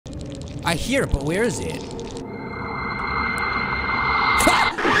I hear it, but where is it?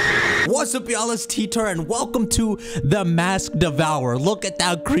 What's up, y'all? It's T-Tar, and welcome to The Masked Devourer. Look at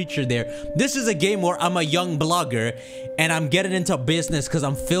that creature there. This is a game where I'm a young blogger, and I'm getting into business because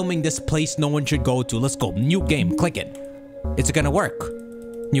I'm filming this place no one should go to. Let's go. New game. Click it. Is it gonna work?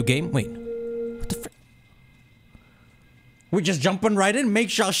 New game? Wait. What the frick? We're just jumping right in. Make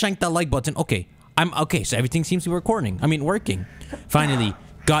sure I'll shank that like button. Okay. Okay, so everything seems to be working. Working. Finally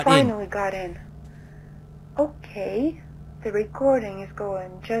got in. Okay. The recording is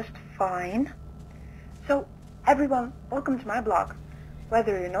going just fine. So, everyone, welcome to my blog.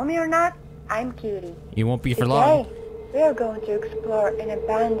 Whether you know me or not, I'm Kitty. You won't be for long. Today, we are going to explore an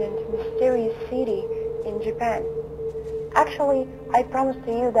abandoned, mysterious city in Japan. Actually, I promised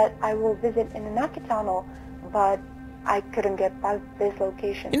to you that I will visit in the Aka Tunnel, but I couldn't get past this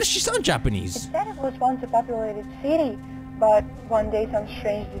location. You know, she sounds Japanese. It said it was once a populated city, but one day some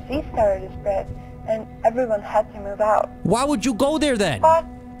strange disease started to spread, and everyone had to move out. Why would you go there then? But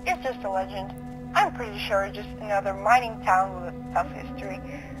it's just a legend. I'm pretty sure it's just another mining town with a tough history.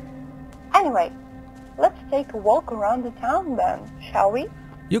 Anyway, let's take a walk around the town then, shall we?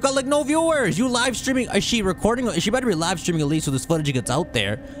 You got like no viewers. You live streaming. Is she recording? She better be live streaming at least so this footage gets out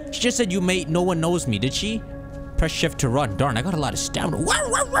there. She just said no one knows me, did she? Press shift to run. Darn, I got a lot of stamina.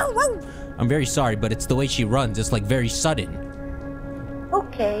 I'm very sorry, but it's the way she runs. It's like very sudden.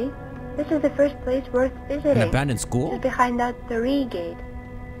 Okay. This is the first place worth visiting. An abandoned school? It's behind that 3 gate.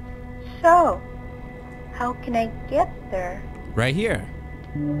 So, how can I get there? Right here.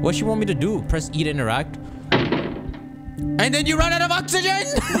 What she want me to do? Press E to interact. And then you run out of oxygen!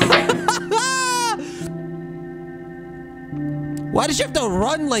 Why does she have to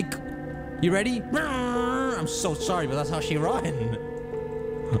run like... You ready? I'm so sorry, but that's how she runs.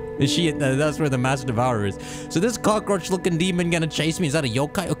 Is she? That's where the Masked Devourer is. So this cockroach-looking demon gonna chase me? Is that a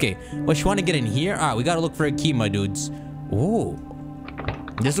yokai? Okay. Well, she want to get in here? Alright, we gotta look for a key, my dudes. Ooh.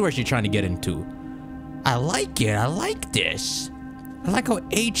 This is where she's trying to get into. I like it. I like this. I like how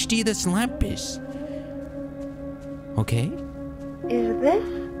HD this lamp is. Okay. Is this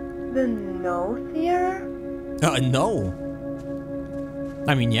the no theater? No.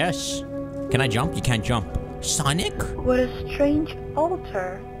 I mean, yes. Can I jump? You can't jump. Sonic? What a strange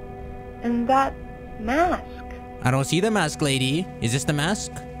altar. And that mask. I don't see the mask, lady. Is this the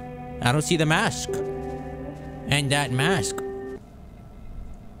mask? I don't see the mask. And that mask.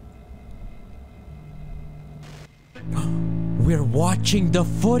 We're watching the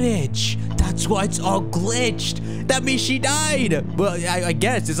footage. That's why it's all glitched. That means she died. Well, I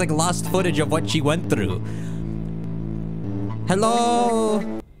guess it's like lost footage of what she went through.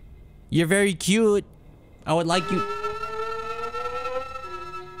 Hello. You're very cute. I would like you.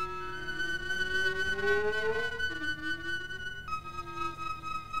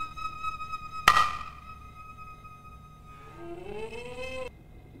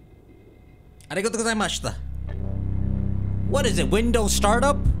 Arigatou gozaimashita. What is it? Windows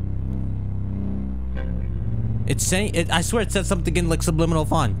startup? It's saying it. I swear it said something in like subliminal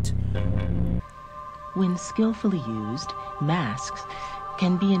font. When skillfully used, masks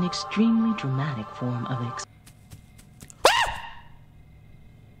can be an extremely dramatic form of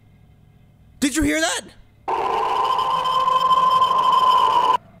Did you hear that?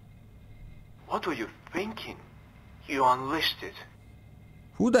 What were you thinking? You unleashed it.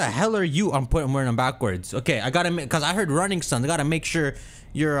 Who the hell are you? I'm wearing them backwards. Okay, I gotta make, cause I heard running sounds. I gotta make sure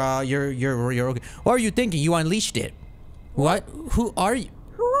you're okay. What are you thinking? You unleashed it. What? Who are you?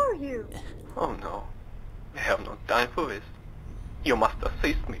 Who are you? Oh no, I have no time for this. You must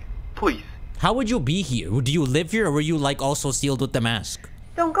assist me, please. How would you be here? Do you live here, or were you like also sealed with the mask?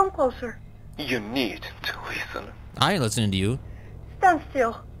 Don't come closer. You need to listen. I ain't listening to you. Stand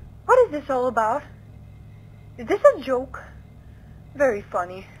still. What is this all about? Is this a joke? Very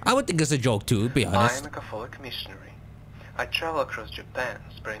funny. I would think it's a joke too, to be honest. I'm a Catholic missionary. I travel across Japan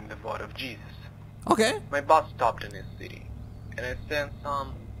spreading the word of Jesus. Okay. My bus stopped in his city, and I sensed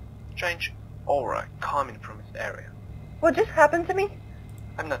some strange aura coming from his area. What just happened to me?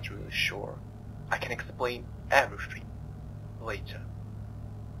 I'm not really sure. I can explain everything later.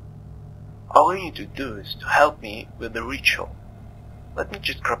 All you need to do is to help me with the ritual. Let me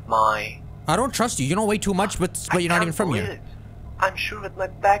just grab my... I don't trust you. You know way too much, but you're not even from here. I'm sure that my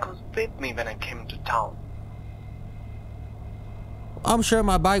bag was with me when I came to town. I'm sure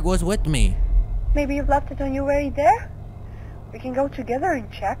my bag was with me. Maybe you've left it on your way there? We can go together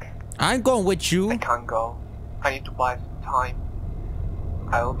and check. I ain't going with you. I can't go. I need to buy some time.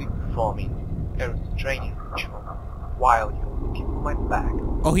 I will be performing a restraining ritual while you're looking for my bag.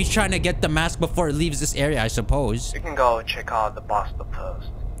 Oh, he's trying to get the mask before it leaves this area, I suppose. You can go check out the bus stop first.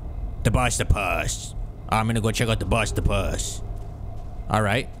 The bus. I'm gonna go check out the bus.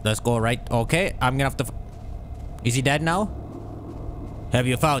 Alright, let's go right. Okay, I'm gonna have to... Is he dead now? Have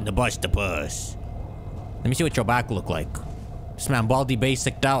you found the bus? Let me see what your back look like. This man baldy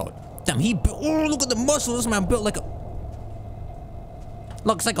basiced out. Damn, he built... Oh, look at the muscles. This man built like a...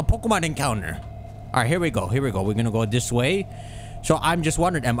 Looks like a Pokemon encounter. Alright, here we go. We're gonna go this way. So I'm just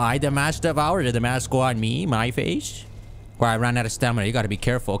wondering, am I the mask devourer? Did the mask go on me? My face? Or I ran out of stamina. You gotta be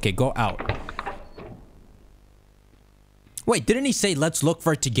careful. Okay, go out. Wait, didn't he say let's look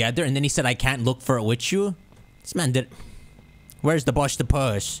for it together? And then he said I can't look for it with you? This man did... Where's the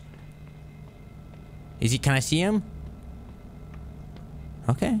bus? Is he... Can I see him?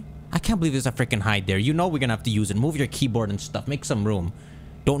 Okay. I can't believe there's a freaking hide there. You know we're gonna have to use it. Move your keyboard and stuff. Make some room.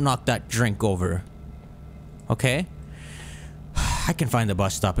 Don't knock that drink over. Okay? I can find the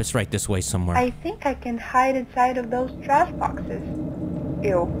bus stop. It's right this way somewhere. I think I can hide inside of those trash boxes.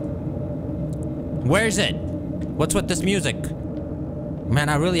 Ew. Where is it? What's with this music? Man,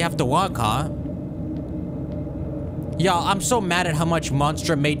 I really have to walk, huh? Y'all, I'm so mad at how much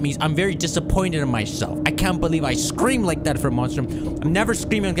Monster made me. I'm very disappointed in myself. I can't believe I screamed like that for Monster. I'm never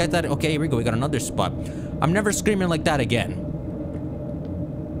screaming like that. Okay, here we go. We got another spot. I'm never screaming like that again.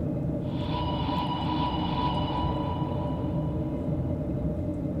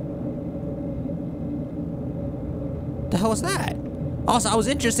 The hell was that? Also, I was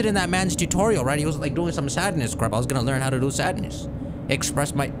interested in that man's tutorial, right? He was like doing some sadness crap. I was gonna learn how to do sadness.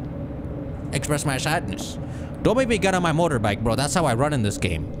 Express my sadness. Don't make me get on my motorbike, bro. That's how I run in this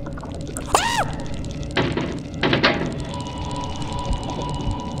game. Ah!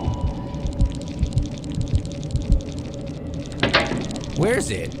 Where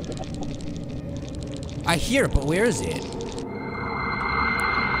is it? I hear it, but where is it?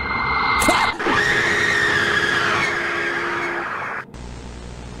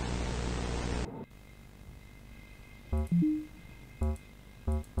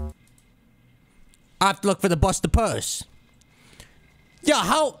 I have to look for the bus. Yeah,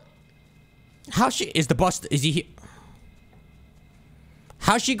 how she is the bus? Is he here?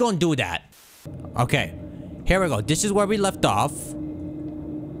 How's she gonna do that? Okay, here we go. This is where we left off.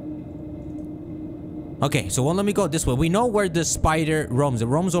 Okay, so won't let me go this way. We know where the spider roams. It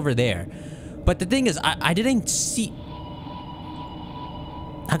roams over there. But the thing is, I didn't see.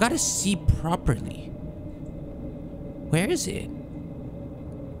 I gotta see properly. Where is it?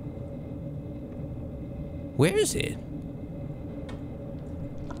 Where is it?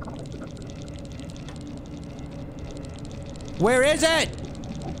 Where is it?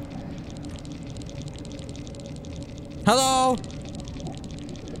 Hello?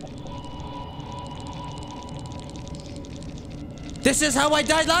 This is how I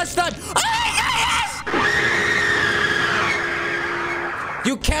died last time. Oh my goodness!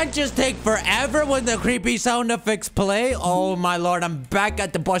 You can't just take forever when the creepy sound effects play. Oh my lord, I'm back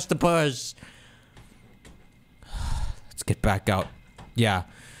at the bus. Let's get back out. Yeah.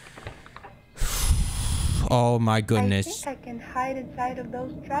 Oh my goodness. I think I can hide inside of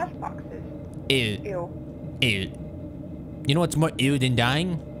those trash boxes. Ew. You know what's more ew than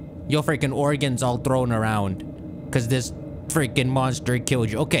dying? Your freaking organs all thrown around. Cause this freaking monster killed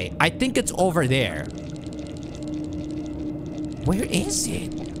you. Okay, I think it's over there. Where is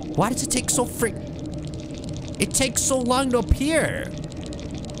it? Why does it take so It takes so long to appear.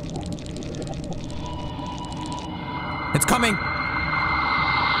 It's coming.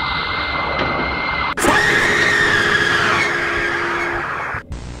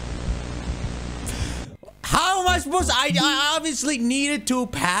 How am I supposed to... I obviously needed to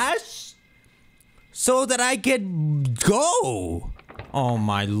pass so that I could go. Oh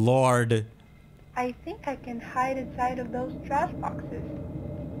my lord. I think I can hide inside of those trash boxes.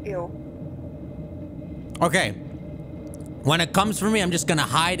 Ew. Okay. When it comes for me, I'm just gonna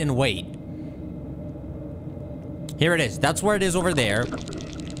hide and wait. Here it is. That's where it is over there.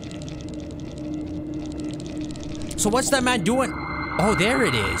 So what's that man doing? Oh, there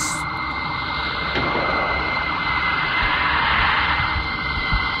it is.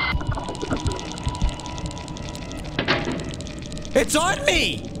 It's on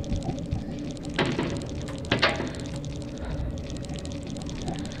me!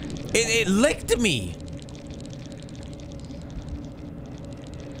 It licked me.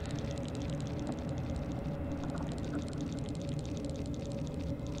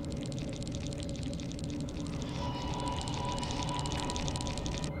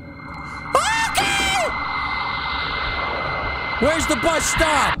 Where's the bus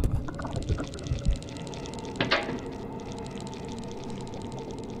stop?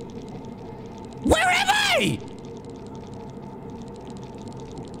 Where am I?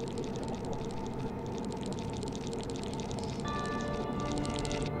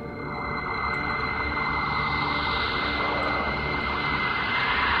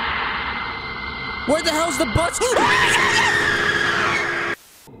 Where the hell's the bus?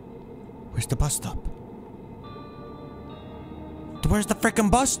 Where's the bus stop? Where's the freaking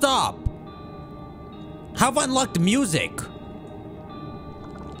bus stop? How have I unlocked music?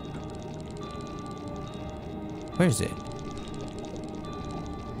 Where is it?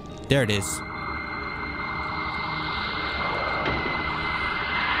 There it is.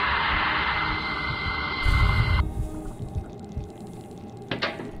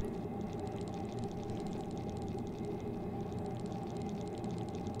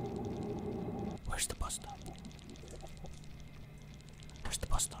 Where's the bus stop? Where's the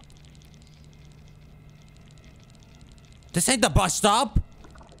bus stop? This ain't the bus stop!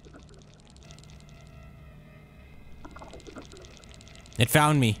 It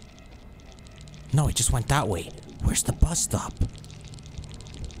found me. No, it just went that way. Where's the bus stop?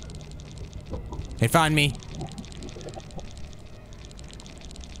 It found me.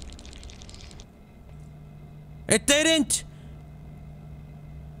 It didn't!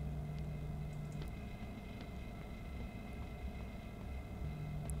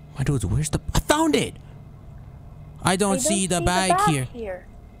 My dudes, where's the... I found it! I don't see the bag here.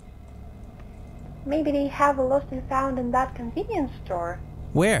 Maybe they have a lost and found in that convenience store.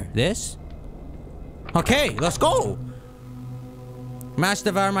 Where? This? Okay, let's go! Mass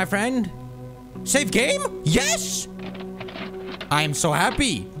Devourer, my friend. Save game? Yes! I am so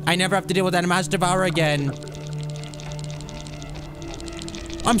happy. I never have to deal with that Mass Devourer again.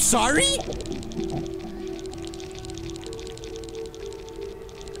 I'm sorry?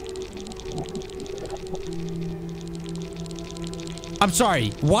 I'm sorry.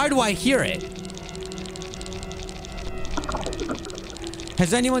 Why do I hear it?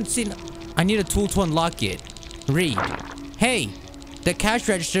 Has anyone seen... I need a tool to unlock it. Read. Hey, the cash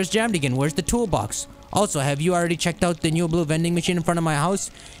register's jammed again. Where's the toolbox? Also, have you already checked out the new blue vending machine in front of my house?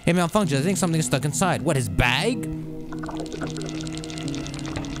 It malfunctions. I think something's stuck inside. What, his bag?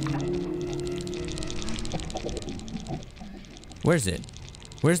 Where's it?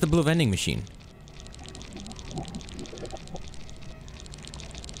 Where's the blue vending machine?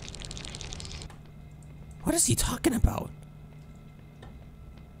 What is he talking about?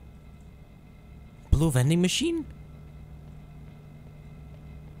 Blue vending machine?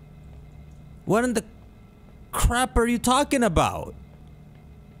 What in the crap are you talking about?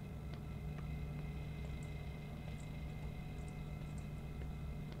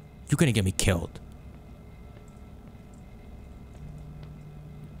 You're gonna get me killed.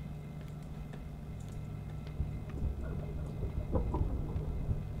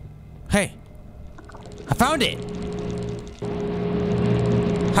 Hey, I found it.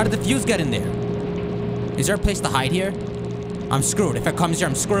 How did the fuse get in there? Is there a place to hide here? I'm screwed. If it comes here,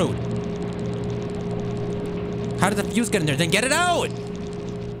 I'm screwed. How did the fuse get in there? Then get it out!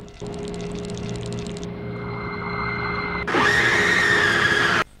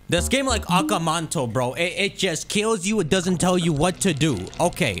 This game like Aka Manto, bro. It just kills you. It doesn't tell you what to do.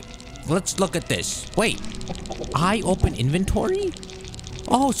 Okay, let's look at this. Wait, I open inventory?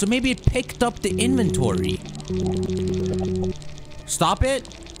 Oh, so maybe it picked up the inventory. Stop it.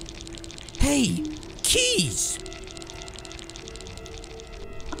 Hey, keys.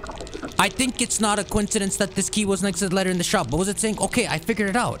 I think it's not a coincidence that this key was next to the letter in the shop. What was it saying? Okay, I figured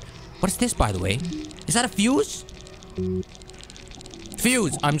it out. What is this, by the way? Is that a fuse?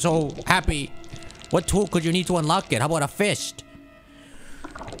 Fuse. I'm so happy. What tool could you need to unlock it? How about a fist?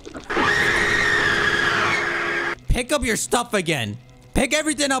 Pick up your stuff again. Pick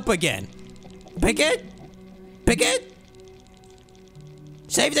everything up again. Pick it. Pick it.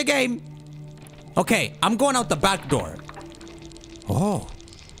 Save the game. Okay, I'm going out the back door. Oh.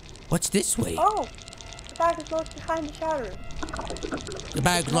 What's this way? Oh, the bag is locked behind the shutters. The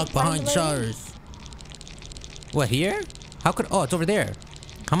bag's locked behind the shutters. What, here? How could... Oh, it's over there.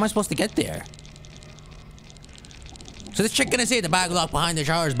 How am I supposed to get there? So this chick gonna say the bag locked behind the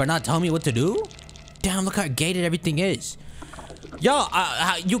shutters but not tell me what to do? Damn, look how gated everything is. Yo,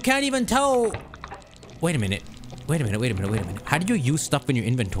 you can't even tell... Wait a minute. Wait a minute. How do you use stuff in your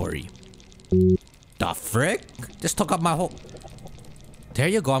inventory? The frick? Just took up my whole... There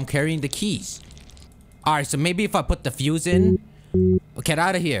you go, I'm carrying the keys. Alright, so maybe if I put the fuse in... Get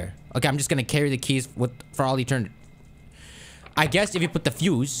out of here. Okay, I'm just gonna carry the keys for all eternity. I guess if you put the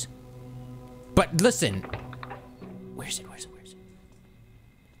fuse... But listen. Where is it?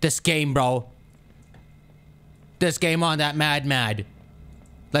 This game, bro. This game on that mad.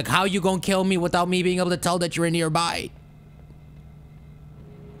 Like, how you gonna kill me without me being able to tell that you're nearby?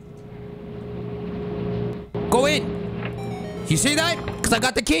 Go in. You see that? Because I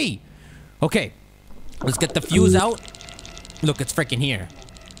got the key. Okay. Let's get the fuse out. Look, it's freaking here.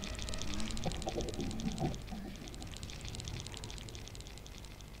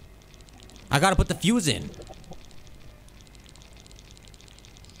 I gotta put the fuse in.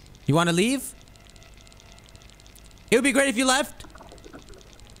 You wanna leave? It would be great if you left.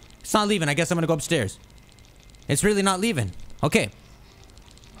 It's not leaving. I guess I'm gonna go upstairs. It's really not leaving. Okay.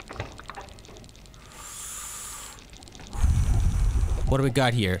 What do we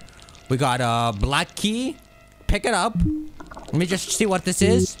got here? We got a black key. Pick it up. Let me just see what this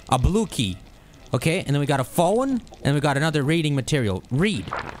is. A blue key. Okay, and then we got a phone. And we got another reading material. Read.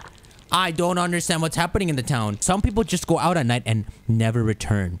 I don't understand what's happening in the town. Some people just go out at night and never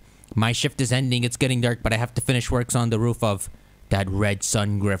return. My shift is ending. It's getting dark, but I have to finish works on the roof of that Red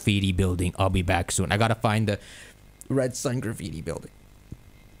Sun Graffiti building. I'll be back soon. I gotta find the Red Sun Graffiti building.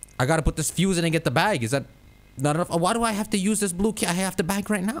 I gotta put this fuse in and get the bag. Is that not enough? Why do I have to use this blue key? I have the bag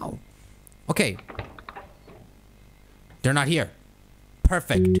right now. Okay. They're not here.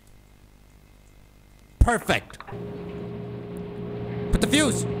 Perfect. Perfect. Put the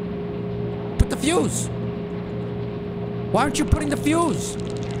fuse. Put the fuse. Why aren't you putting the fuse?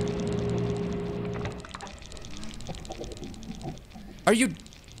 Are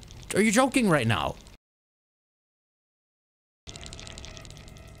you joking right now?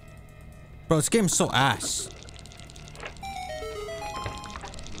 Bro, this game's so ass.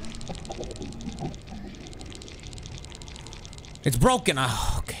 It's broken.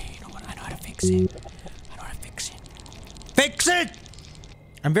 Oh, okay, you know what? I know how to fix it. I know how to fix it. Fix it!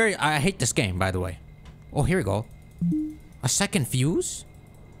 I hate this game, by the way. Oh, here we go. A second fuse?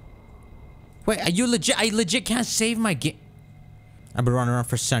 Wait, are you legit? I legit can't save my game. I've been running around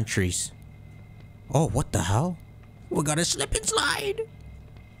for centuries. Oh, what the hell? We got a slip and slide.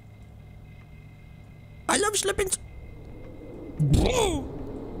 I love slip and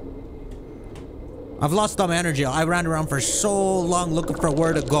I've lost some energy. I ran around for so long looking for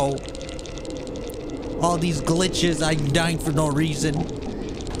where to go. All these glitches, I'm dying for no reason.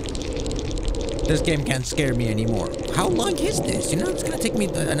 This game can't scare me anymore. How long is this? You know, it's gonna take me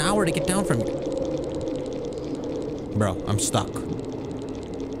an hour to get down from here. Bro, I'm stuck.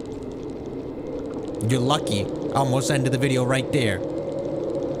 You're lucky. I almost ended the video right there.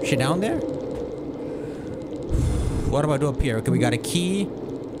 She down there? What do I do up here? Okay, we got a key.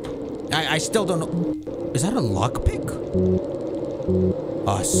 I still don't know. Is that a lockpick?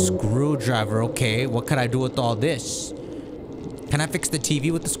 A screwdriver. Okay, what can I do with all this? Can I fix the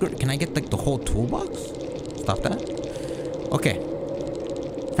TV with the screw? Can I get like the whole toolbox? Stop that. Okay.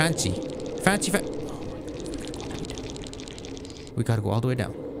 Fancy. We gotta go all the way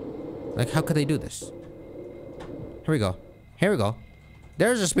down. Like, how could they do this? Here we go. Here we go.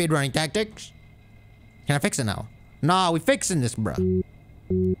 There's a speedrunning tactics. Can I fix it now? Nah, we fixing this, bruh.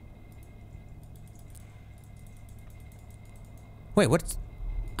 Wait, what's...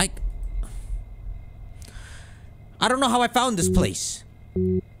 I don't know how I found this place.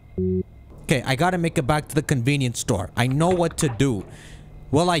 Okay, I gotta make it back to the convenience store. I know what to do.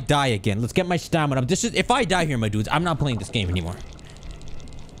 Will I die again? Let's get my stamina up. This is... If I die here, my dudes, I'm not playing this game anymore.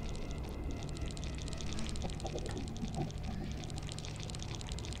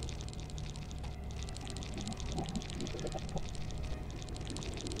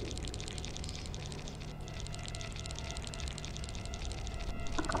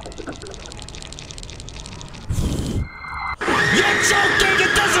 You're joking!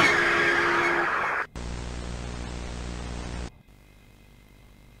 It doesn't...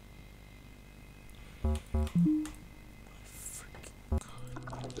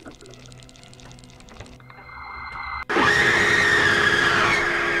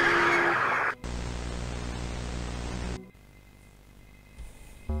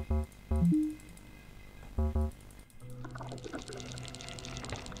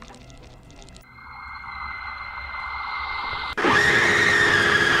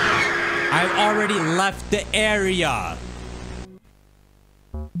 I've already left the area.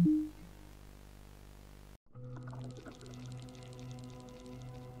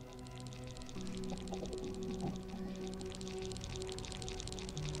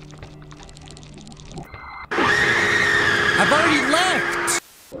 I've already left.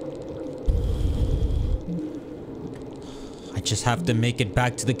 I just have to make it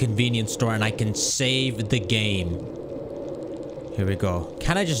back to the convenience store and I can save the game. Here we go.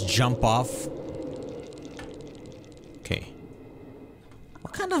 Can I just jump off? Okay.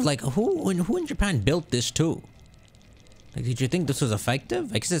 What kind of like who in Japan built this too? Like, did you think this was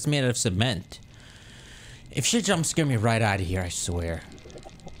effective? I guess it's made out of cement. If she jump scare me right out of here, I swear.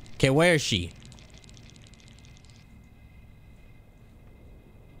 Okay, where is she?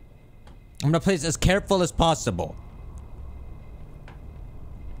 I'm gonna play this as careful as possible.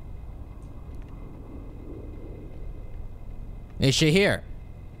 Is she here?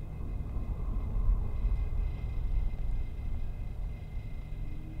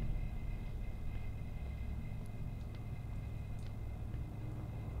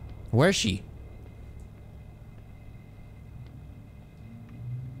 Where is she?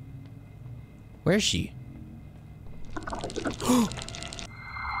 Where is she?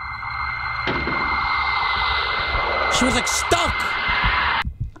 She was like stuck.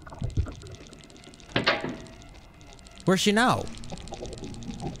 Where's she now?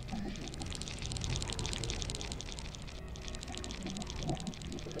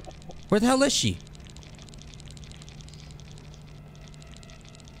 Where the hell is she?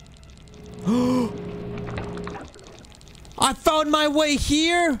 I found my way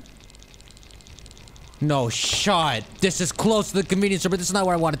here? No shot. This is close to the convenience store, but this is not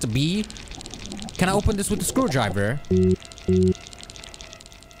where I want it to be. Can I open this with the screwdriver?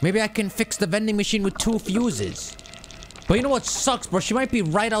 Maybe I can fix the vending machine with 2 fuses. But you know what sucks, bro? She might be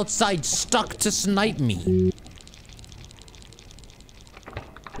right outside, stuck to snipe me.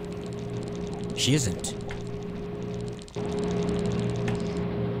 She isn't.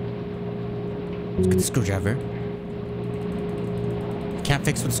 Let's get the screwdriver. Can't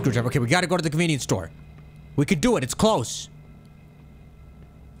fix with the screwdriver. Okay, we gotta go to the convenience store. We can do it. It's close.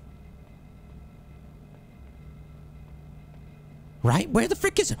 Right? Where the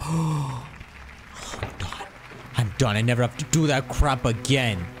frick is it? Oh, I'm done. I'm done. I never have to do that crap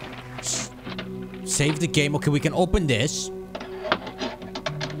again. Save the game. Okay, we can open this.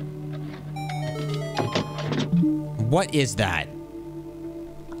 What is that?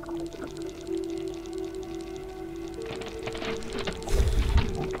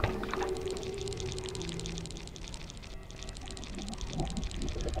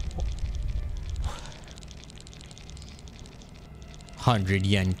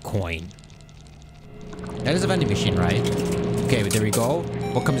 $100 coin. That is a vending machine, right? Okay, there we go.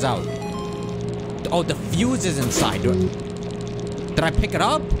 What comes out? Oh, the fuse is inside. Did I pick it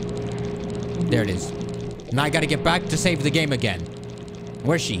up? There it is. Now I gotta get back to save the game again.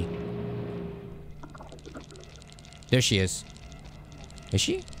 Where's she? There she is. Is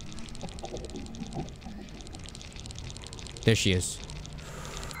she? There she is.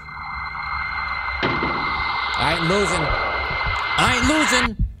 I ain't losing. I ain't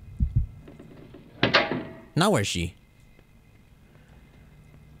losing. Now where's she?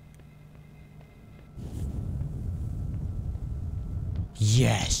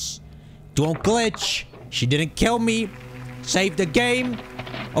 Yes. Don't glitch. She didn't kill me. Save the game.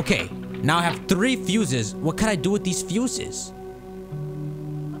 Okay. Now I have 3 fuses. What can I do with these fuses?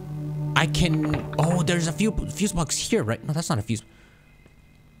 I can... Oh, there's a few fuse box here, right? No, that's not a fuse.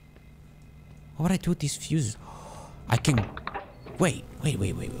 What would I do with these fuses? I can... Wait.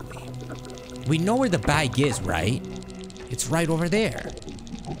 We know where the bag is, right? It's right over there.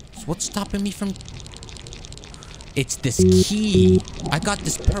 So what's stopping me from... It's this key. I got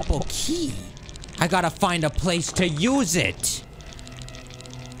this purple key. I gotta find a place to use it.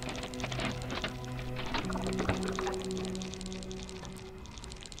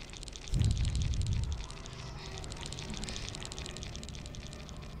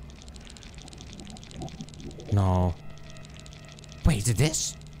 No. Wait, is it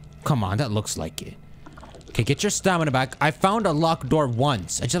this? Come on, that looks like it. Okay, get your stamina back. I found a locked door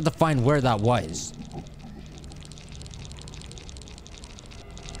once. I just have to find where that was.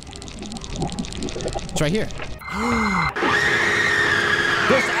 It's right here.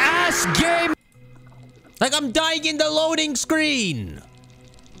 This ass game! Like I'm dying in the loading screen!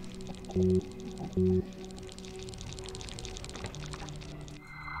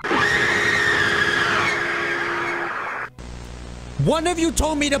 One of you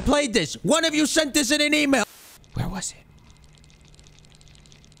told me to play this. One of you sent this in an email. Where was it?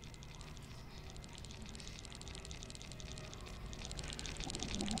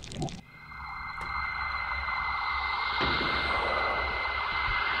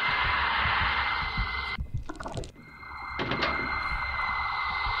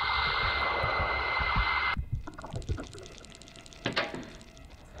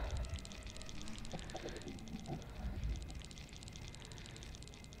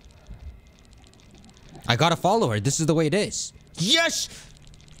 I gotta follow her. This is the way it is. Yes!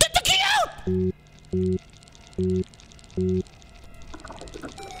 Get the key out!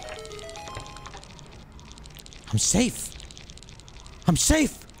 I'm safe. I'm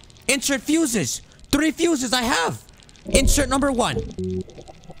safe. Insert fuses. 3 fuses I have. Insert number 1.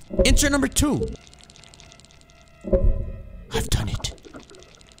 Insert number 2. I've done it.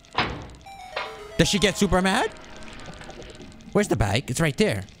 Does she get super mad? Where's the bag? It's right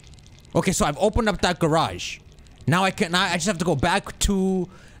there. Okay, so I've opened up that garage. Now I just have to go back to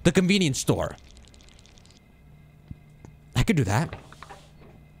the convenience store. I could do that.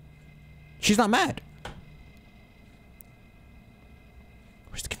 She's not mad.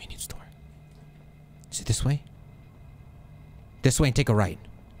 Where's the convenience store? Is it this way? This way and take a right.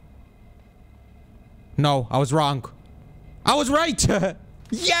 No, I was wrong. I was right!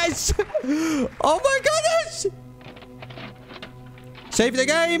 Yes! Oh my goodness! Save the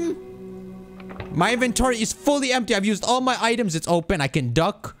game! My inventory is fully empty. I've used all my items. It's open. I can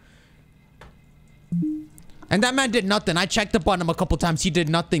duck. And that man did nothing. I checked up on him a couple times. He did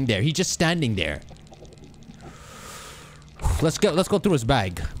nothing there. He's just standing there. Let's go through his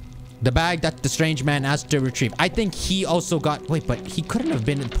bag. The bag that the strange man asked to retrieve. I think he also got... Wait, but he couldn't have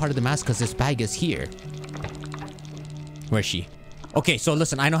been in part of the mask because this bag is here. Where is she? Okay, so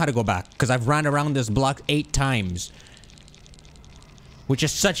listen. I know how to go back because I've ran around this block 8 times. Which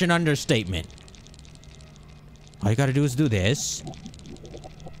is such an understatement. All you gotta do is do this.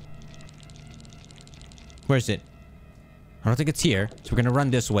 Where is it? I don't think it's here. So we're gonna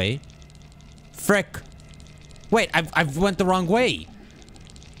run this way. Frick. Wait, I've went the wrong way.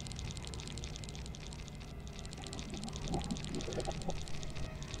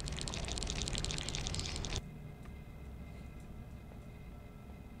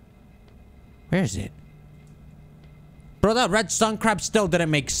 Where is it? Bro, that red sun crab still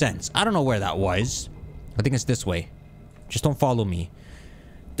didn't make sense. I don't know where that was. I think it's this way. Just don't follow me.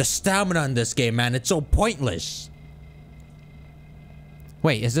 The stamina in this game, man. It's so pointless.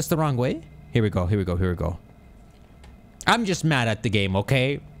 Wait, is this the wrong way? Here we go. Here we go. Here we go. I'm just mad at the game,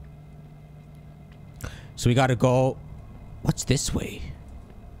 okay? So we gotta go... What's this way?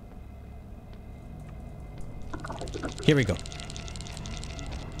 Here we go.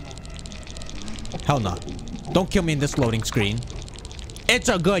 Hell no. Don't kill me in this loading screen. It's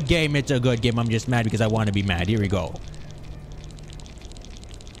a good game. It's a good game. I'm just mad because I want to be mad. Here we go.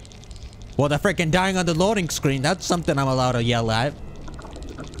 Well, the freaking dying on the loading screen. That's something I'm allowed to yell at.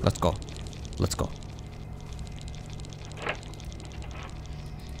 Let's go. Let's go.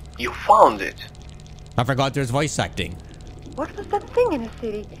 You found it. I forgot there's voice acting. What was that thing in the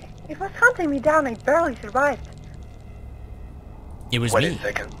city? It was hunting me down. I barely survived. It was Wait me. a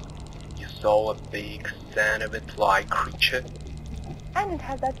second. You saw a big sandwich-like creature? And it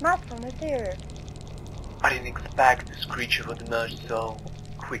had that mask from the theater. I didn't expect this creature would emerge so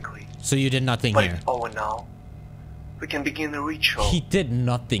quickly. So you did nothing But here. it's over now. We can begin the ritual. He did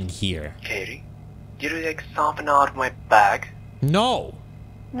nothing here. Katie, did you take something out of my bag? No.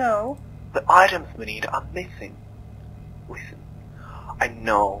 No. The items we need are missing. Listen, I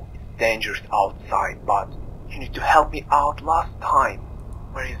know it's dangerous outside, but you need to help me out last time.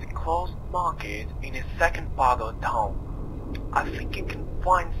 There is a closed market in a second part of the town. I think you can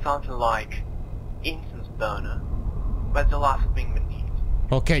find something like incense burner. That's the last thing we need.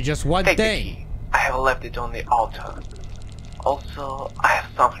 Okay, just one Take the thing. key. I have left it on the altar. Also, I have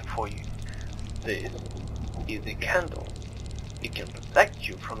something for you. This is a candle. It can protect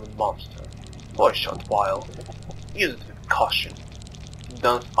you from the monster for a short while. Use it with caution. It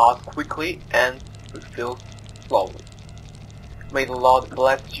burns out quickly and refills slowly. May the Lord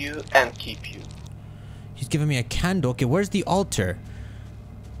bless you and keep you. He's giving me a candle. Okay, where's the altar?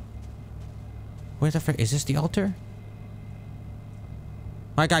 Where's the frick? Is this the altar?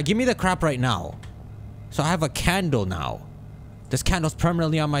 My guy, give me the crap right now. So I have a candle now. This candle's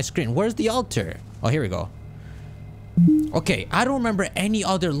permanently on my screen. Where's the altar? Oh, here we go. Okay, I don't remember any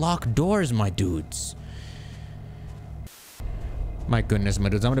other locked doors, my dudes. My goodness, my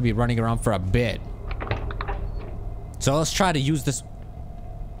dudes. I'm gonna be running around for a bit. So let's try to use this.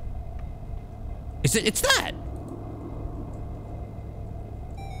 Is it? It's that.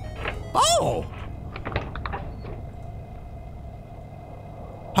 Oh!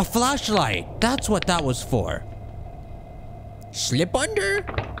 A flashlight. That's what that was for. Slip under?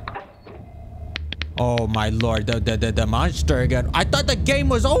 Oh my lord, the monster again. I thought the game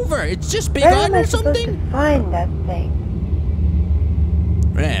was over. It's just Where begun am I or supposed something? to find that thing?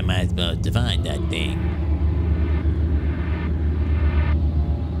 Where am I supposed to find that thing?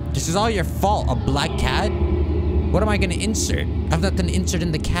 This is all your fault, a black cat? What am I gonna insert? I have nothing to insert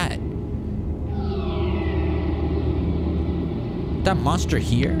in the cat. That monster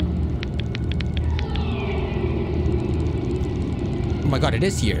here? Oh my god, it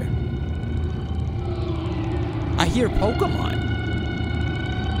is here. I hear Pokemon.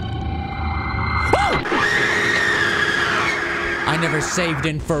 Oh! I never saved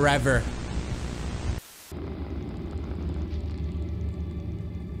in forever.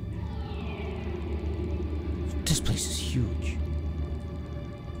 This place is huge.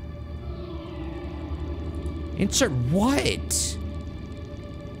 Insert what?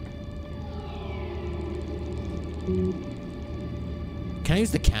 Can I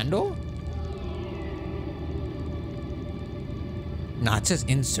use the candle? Nah, it says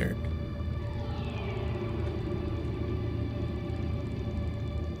insert.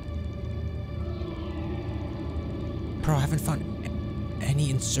 Bro, I haven't found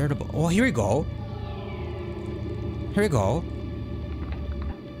any insertable. Oh, here we go. Here we go.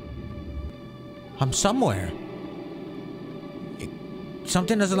 I'm somewhere.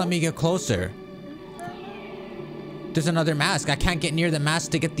 Something doesn't let me get closer. There's another mask. I can't get near the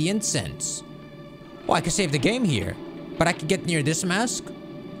mask to get the incense. Oh, I could save the game here. But I could get near this mask?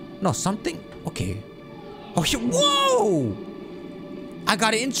 No, something. Okay. Oh, whoa! I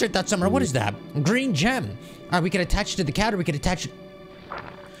gotta insert that somewhere. What is that? Green gem. Alright, we can attach it to the cat or we can attach it.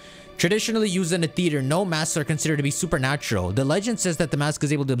 Traditionally used in a theater, no masks are considered to be supernatural. The legend says that the mask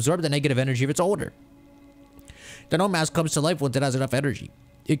is able to absorb the negative energy of its owner. The no mask comes to life once it has enough energy.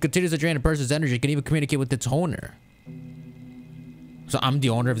 It continues to drain a person's energy. It can even communicate with its owner. So I'm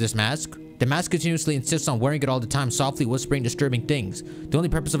the owner of this mask? The mask continuously insists on wearing it all the time, softly whispering disturbing things. The only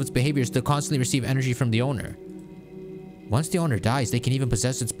purpose of its behavior is to constantly receive energy from the owner. Once the owner dies, they can even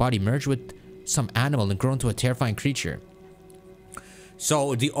possess its body, merge with some animal, and grow into a terrifying creature.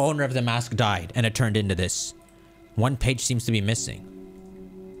 So the owner of the mask died, and it turned into this. One page seems to be missing.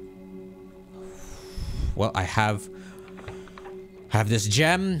 Well, I have this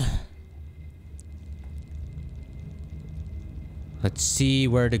gem. Let's see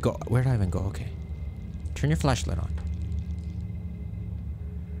where to go. Where did I even go? Okay. Turn your flashlight on.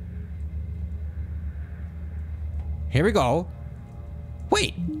 Here we go.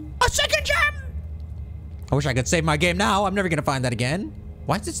 Wait, a second gem! I wish I could save my game now. I'm never gonna find that again.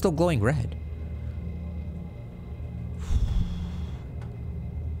 Why is it still glowing red?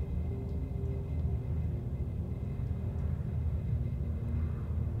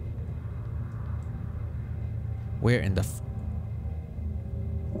 Where in the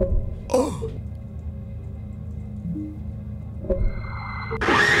oh!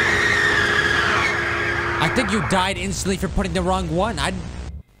 I think you died instantly for putting the wrong one. I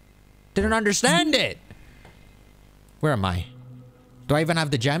didn't understand it. Where am I? Do I even have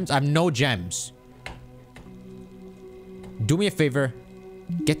the gems? I have no gems. Do me a favor.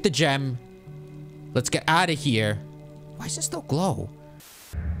 Get the gem. Let's get out of here. Why does it still glow?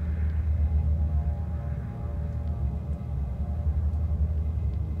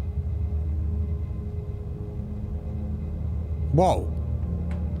 Whoa.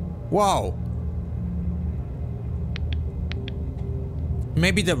 Whoa.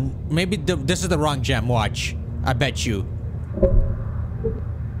 Maybe this is the wrong gem. Watch. I bet you.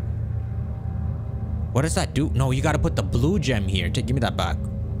 What does that do? No, you gotta put the blue gem here. Give me that back.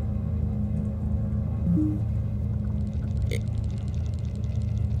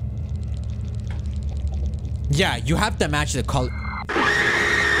 Yeah, you have to match the color.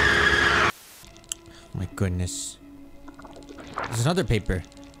 My goodness. There's another paper.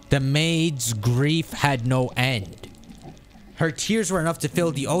 The maid's grief had no end. Her tears were enough to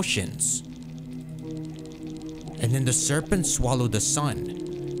fill the oceans. And then the serpent swallowed the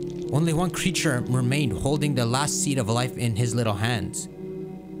sun. Only one creature remained, holding the last seed of life in his little hands.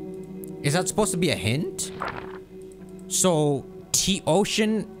 Is that supposed to be a hint? So,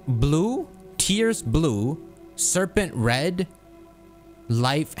 ocean blue, tears blue, serpent red,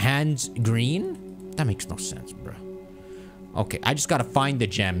 life hands green? That makes no sense, bro. Okay, I just gotta find the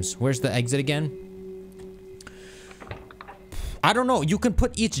gems. Where's the exit again? I don't know. You can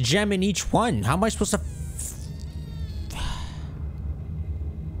put each gem in each one. How am I supposed to...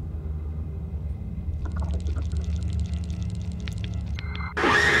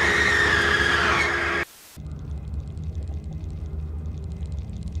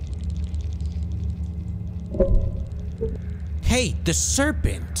 Hey, the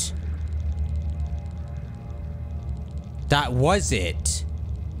serpent. That was it.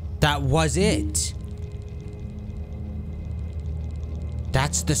 That was it.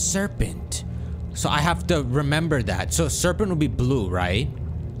 That's the serpent. So I have to remember that. So serpent will be blue, right?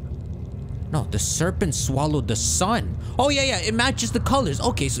 No, the serpent swallowed the sun. Oh, yeah. It matches the colors.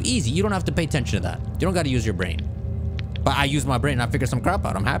 Okay, so easy. You don't have to pay attention to that. You don't got to use your brain. But I use my brain and I figure some crap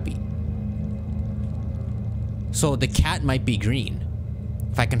out. I'm happy. So the cat might be green.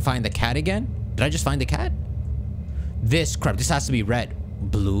 If I can find the cat again. Did I just find the cat? This crap. This has to be red.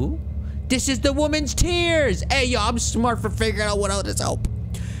 Blue? This is the woman's tears. Hey, yo, I'm smart for figuring out what else help.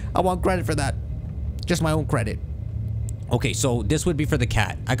 I want credit for that. Just my own credit. Okay, so this would be for the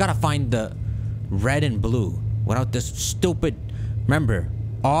cat. I gotta find the red and blue without this stupid... Remember,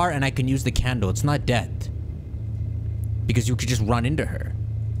 R and I can use the candle. It's not death. Because you could just run into her.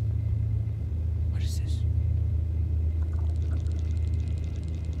 What is this?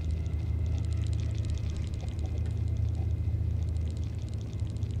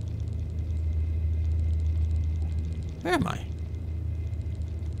 Where am I?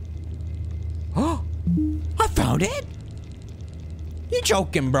 Oh, I found it. you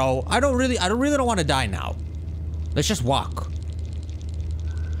joking, bro? I really don't want to die now. Let's just walk.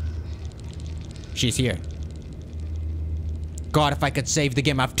 She's here. God, if I could save the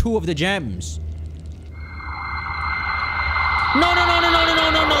game. I have 2 of the gems. No, no, no, no, no, no,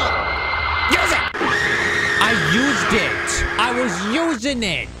 no, no, no. Use it. I used it. I was using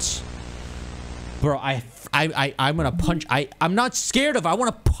it. Bro, I'm gonna punch. I'm not scared of it. I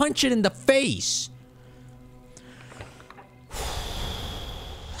want to punch it in the face.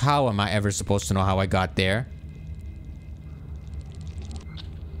 How am I ever supposed to know how I got there?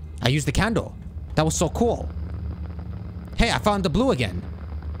 I used the candle. That was so cool. Hey, I found the blue again.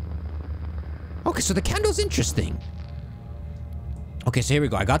 Okay, so the candle's interesting. Okay, so here we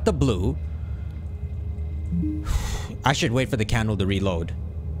go. I got the blue. I should wait for the candle to reload.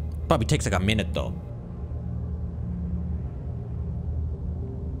 Probably takes like a minute though.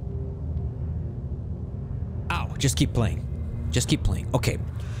 Ow, just keep playing. Just keep playing. Okay.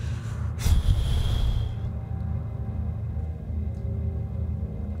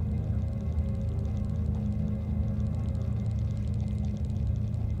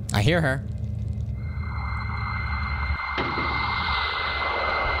 I hear her.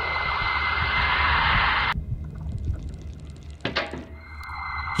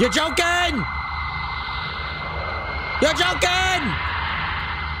 You're joking! You're joking!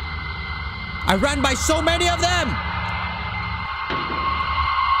 I ran by so many of them!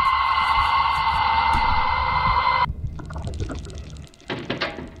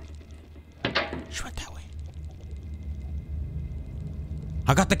 She went that way.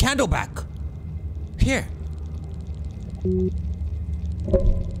 I got the candle back. Here.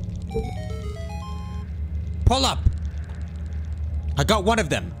 Pull up. I got one of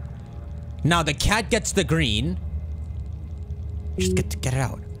them. Now the cat gets the green. Just get it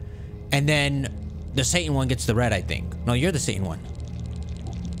out. And then the Satan one gets the red, I think. No, you're the Satan one.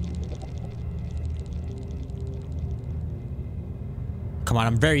 Come on,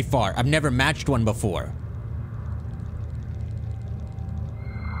 I'm very far. I've never matched one before.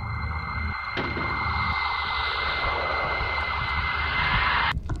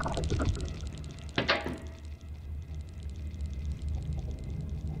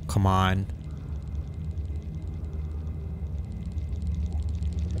 Come on.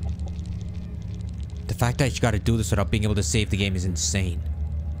 The fact that you gotta do this without being able to save the game is insane.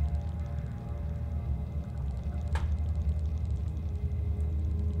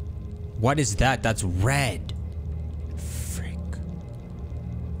 What is that? That's red. Frick.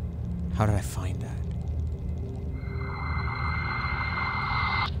 How did I find that?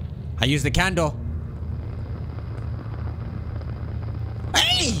 I used the candle.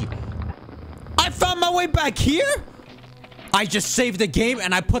 Hey! I found my way back here? I just saved the game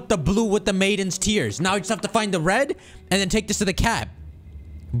and I put the blue with the maiden's tears. Now I just have to find the red and then take this to the cab.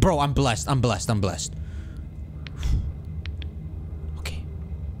 Bro, I'm blessed. I'm blessed. I'm blessed. Okay.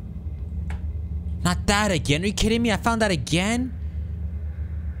 Not that again. Are you kidding me? I found that again?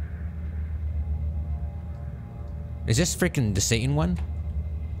 Is this freaking the Satan one?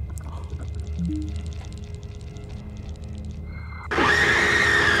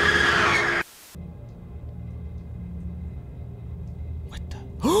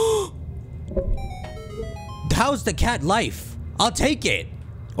 How's the cat life? I'll take it.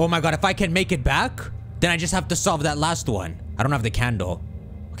 Oh my god, if I can make it back, then I just have to solve that last one. I don't have the candle.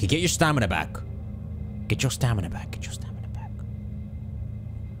 Okay, get your stamina back. Get your stamina back. Get your stamina back.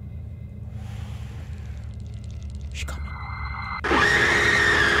 She's coming.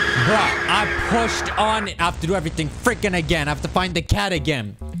 Bruh, I pushed on it. I have to do everything freaking again. I have to find the cat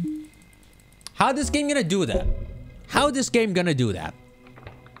again. How this game gonna do that? How this game gonna do that?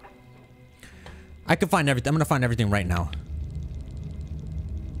 I can find everything. I'm gonna find everything right now.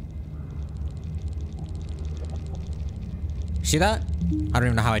 See that? I don't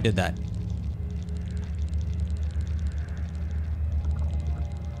even know how I did that.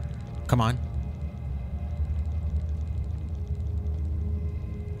 Come on.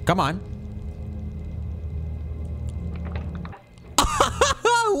 Come on.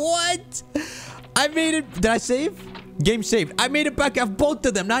 What? I made it. Did I save? Game saved. I made it back. I have both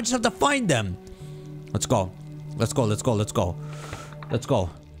of them. Now I just have to find them. Let's go. Let's go. Let's go. Let's go. Let's go.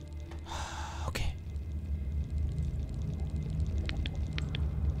 Okay.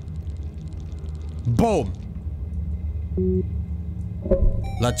 Boom.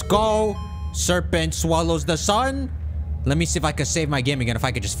 Let's go. Serpent swallows the sun. Let me see if I can save my game again. If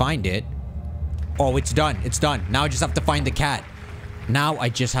I could just find it. Oh, it's done. It's done. Now I just have to find the cat. Now I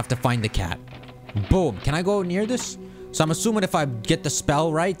just have to find the cat. Boom. Can I go near this? So I'm assuming if I get the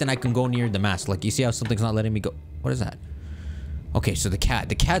spell right, then I can go near the mask. Like, you see how something's not letting me go? What is that? Okay, so the cat.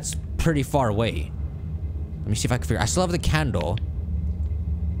 The cat's pretty far away. Let me see if I can figure. I still have the candle.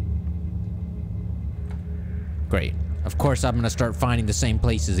 Great. Of course, I'm gonna start finding the same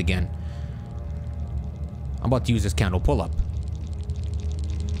places again. I'm about to use this candle. Pull up.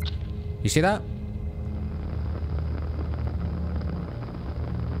 You see that?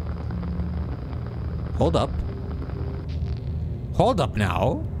 Hold up. Hold up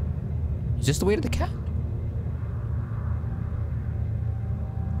now. Is this the way to the cat?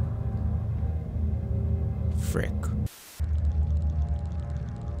 Frick.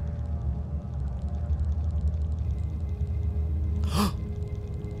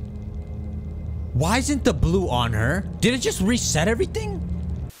 Why isn't the blue on her? Did it just reset everything?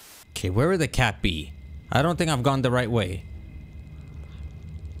 Okay, where would the cat be? I don't think I've gone the right way.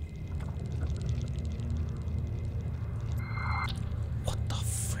 What the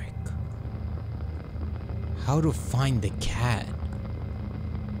frick? How to find the cat?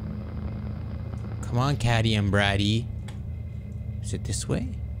 Come on, Catty and Bratty. Is it this way?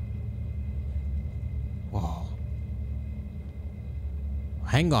 Whoa.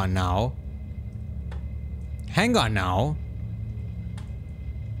 Hang on now. Hang on now.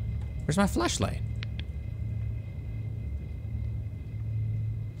 Where's my flashlight?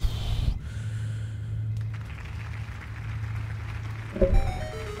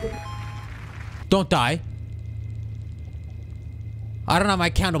 Don't die. I don't have my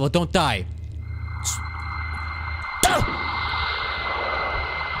candle, but don't die.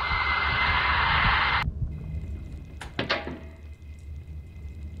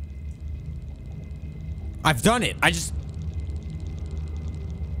 I've done it. I just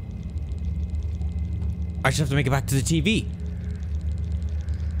have to make it back to the TV.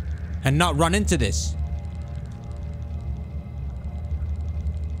 And not run into this.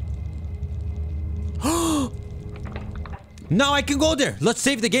 Now I can go there. Let's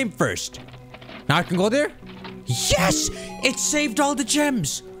save the game first. Now I can go there? Yes! It saved all the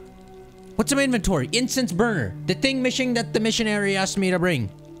gems. What's in my inventory? Incense burner. The thing mission that the missionary asked me to bring.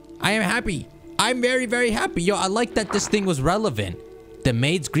 I am happy. I'm very, very happy. Yo, I like that this thing was relevant. The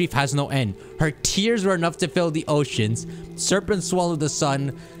maid's grief has no end. Her tears were enough to fill the oceans. Serpent swallowed the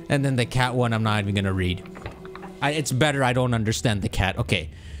sun. And then the cat one, I'm not even gonna read. It's better I don't understand the cat.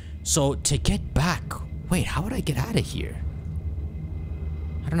 Okay. So, to get back... Wait, how would I get out of here?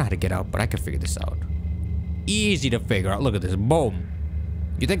 I don't know how to get out, but I can figure this out. Easy to figure out. Look at this. Boom.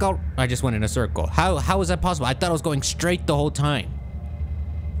 You think I just went in a circle. How is that possible? I thought I was going straight the whole time.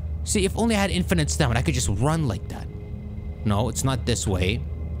 See, if only I had infinite stamina, I could just run like that. No, it's not this way.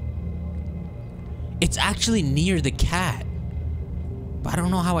 It's actually near the cat. But I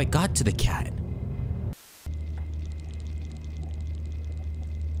don't know how I got to the cat.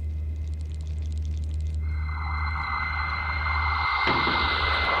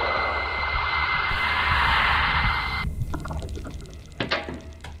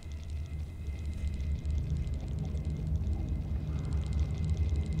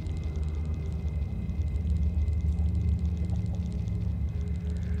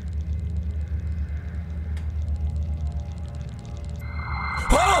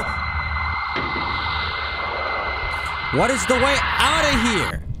 What is the way out of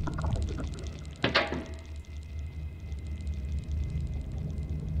here?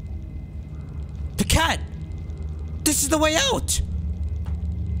 The cat! This is the way out!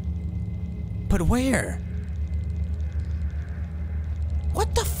 But where?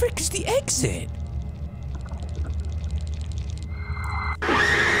 What the frick is the exit?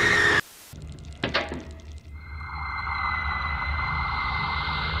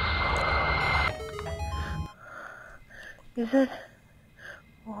 Is it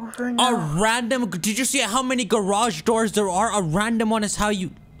over now? A random... Did you see how many garage doors there are? A random one is how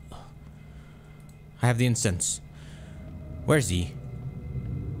you... I have the incense. Where's he?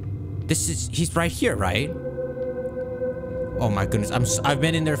 He's right here, right? Oh my goodness, I've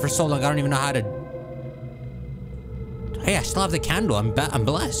been in there for so long, I don't even know how to... Hey, I still have the candle, I'm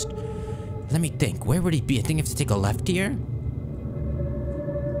blessed. Let me think, where would he be? I think I have to take a left here.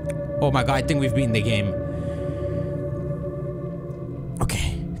 Oh my god, I think we've beaten the game.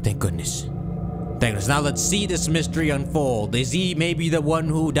 Okay, thank goodness. Thank goodness. Now let's see this mystery unfold. Is he maybe the one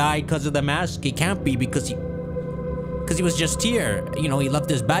who died because of the mask? He can't be because he was just here. You know, he left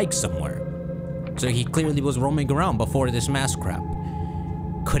his bag somewhere. So he clearly was roaming around before this mask crap.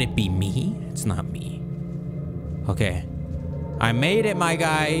 Could it be me? It's not me. Okay. I made it, my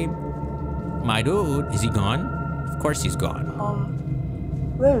guy. My dude. Is he gone? Of course he's gone.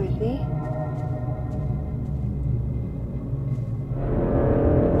 Where is he?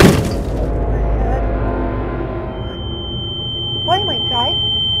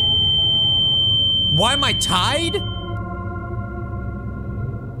 Why am I tied?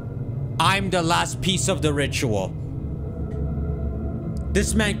 I'm the last piece of the ritual.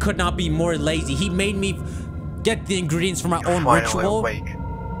 This man could not be more lazy. He made me get the ingredients for my own ritual. Awake.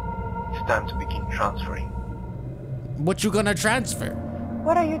 It's time to begin transferring. What you gonna transfer?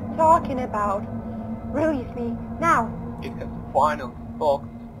 What are you talking about? Release me, now! It has finally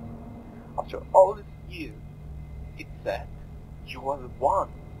spoken. After all these years, it said you are the one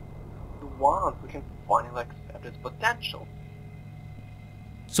who can finally accept its potential.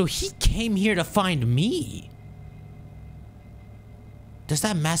 So he came here to find me. Does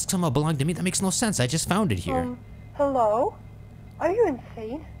that mask somehow belong to me? That makes no sense. I just found it here. Hello? Are you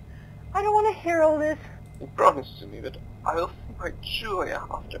insane? I don't want to hear all this. He promised to me that I will see my Julia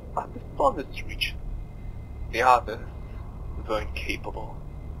after I perform this region. The others were incapable.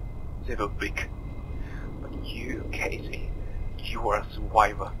 They were weak. But you, Casey, you are a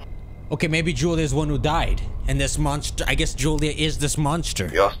survivor. Okay, maybe Julia's the one who died. And this monster, I guess Julia is this monster.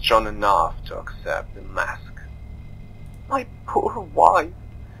 You're strong enough to accept the mask. My poor wife.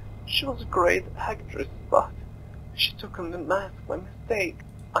 She was a great actress, but she took on the mask by mistake.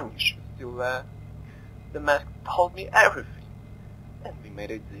 I knew she was still there. The mask told me everything, and we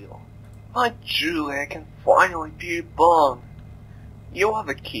made a deal. My Julia can finally be reborn. You are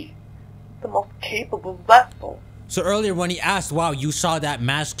the key, the most capable vessel. So earlier when he asked, wow, you saw that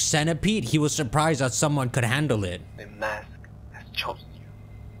masked centipede, he was surprised that someone could handle it. The mask has chosen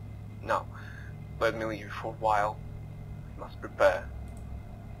you. Now, let me leave you for a while. I must prepare.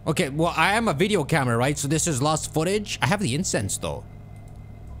 Okay, well, I am a video camera, right? So this is lost footage? I have the incense, though.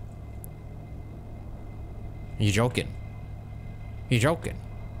 You joking? You joking?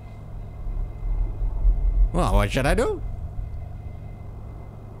 Well, what should I do?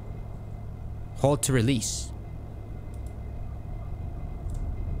 Hold to release.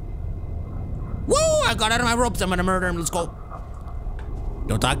 Woo! I got out of my ropes. I'm gonna murder him. Let's go.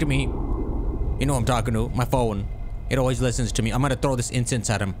 Don't talk to me. You know who I'm talking to. My phone. It always listens to me. I'm gonna throw this incense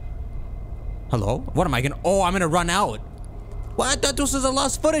at him. Hello? What am I gonna... Oh, I'm gonna run out. Well, I thought this was a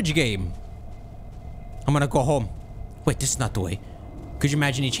lost footage game. I'm gonna go home. Wait, this is not the way. Could you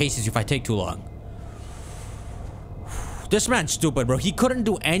imagine he chases you if I take too long? This man's stupid, bro. He couldn't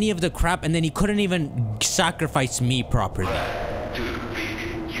do any of the crap, and then he couldn't even sacrifice me properly.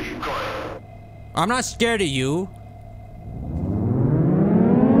 I'm not scared of you.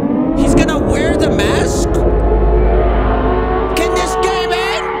 He's gonna wear the mask? Can this game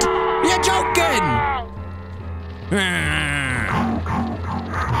end? You're joking!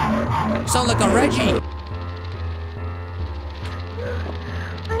 Sound like a Reggie.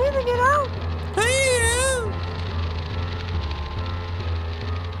 I need to get out.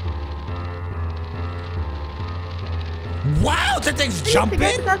 Wow, that thing's jumping!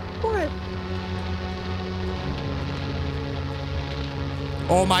 That forest.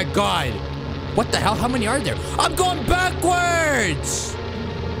 Oh my god. What the hell? How many are there? I'm going backwards!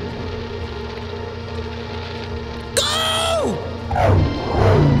 Go!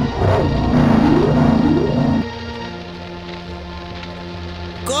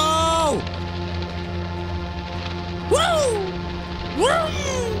 Go! Woo! Woo!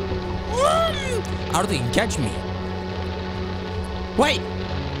 Woo! I don't think he can catch me. Wait!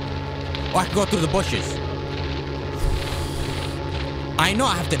 Oh, I can go through the bushes. I know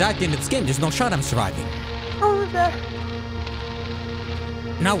I have to die at the end of this game. There's no shot I'm surviving. Oh,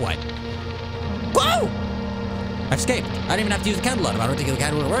 Now what? Whoa! I escaped. I didn't even have to use the candle on him. I don't think the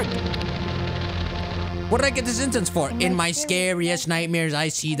candle would have worked. What did I get this incense for? In my scariest nightmares, I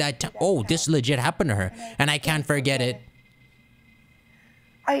see that... Oh, this legit happened to her. And I can't forget it.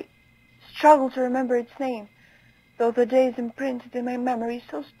 I struggle to remember its name, though the day is imprinted in my memory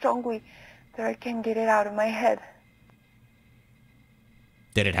so strongly that I can't get it out of my head.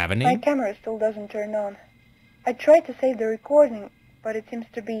 Did it have a name? My camera still doesn't turn on. I tried to save the recording, but it seems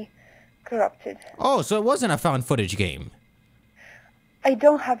to be corrupted. Oh, so it wasn't a found footage game. I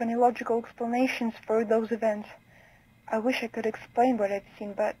don't have any logical explanations for those events. I wish I could explain what I've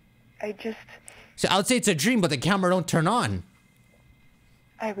seen, but I just... So I would say it's a dream, but the camera don't turn on.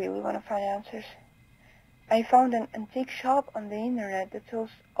 I really want to find answers. I found an antique shop on the internet that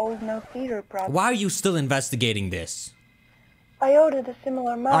sells old no theater props. Why are you still investigating this? I ordered a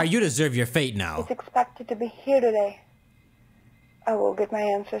similar amount. You deserve your fate now. It's expected to be here today. I will get my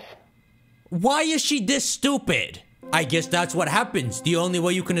answers. Why is she this stupid? I guess that's what happens. The only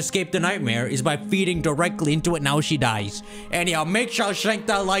way you can escape the nightmare is by feeding directly into it. Now she dies. Anyhow, make sure to shank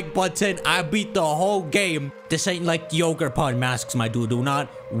that like button. I beat the whole game. This ain't like yogurt pod masks, my dude. Do not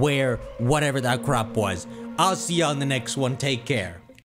wear whatever that crap was. I'll see you on the next one. Take care.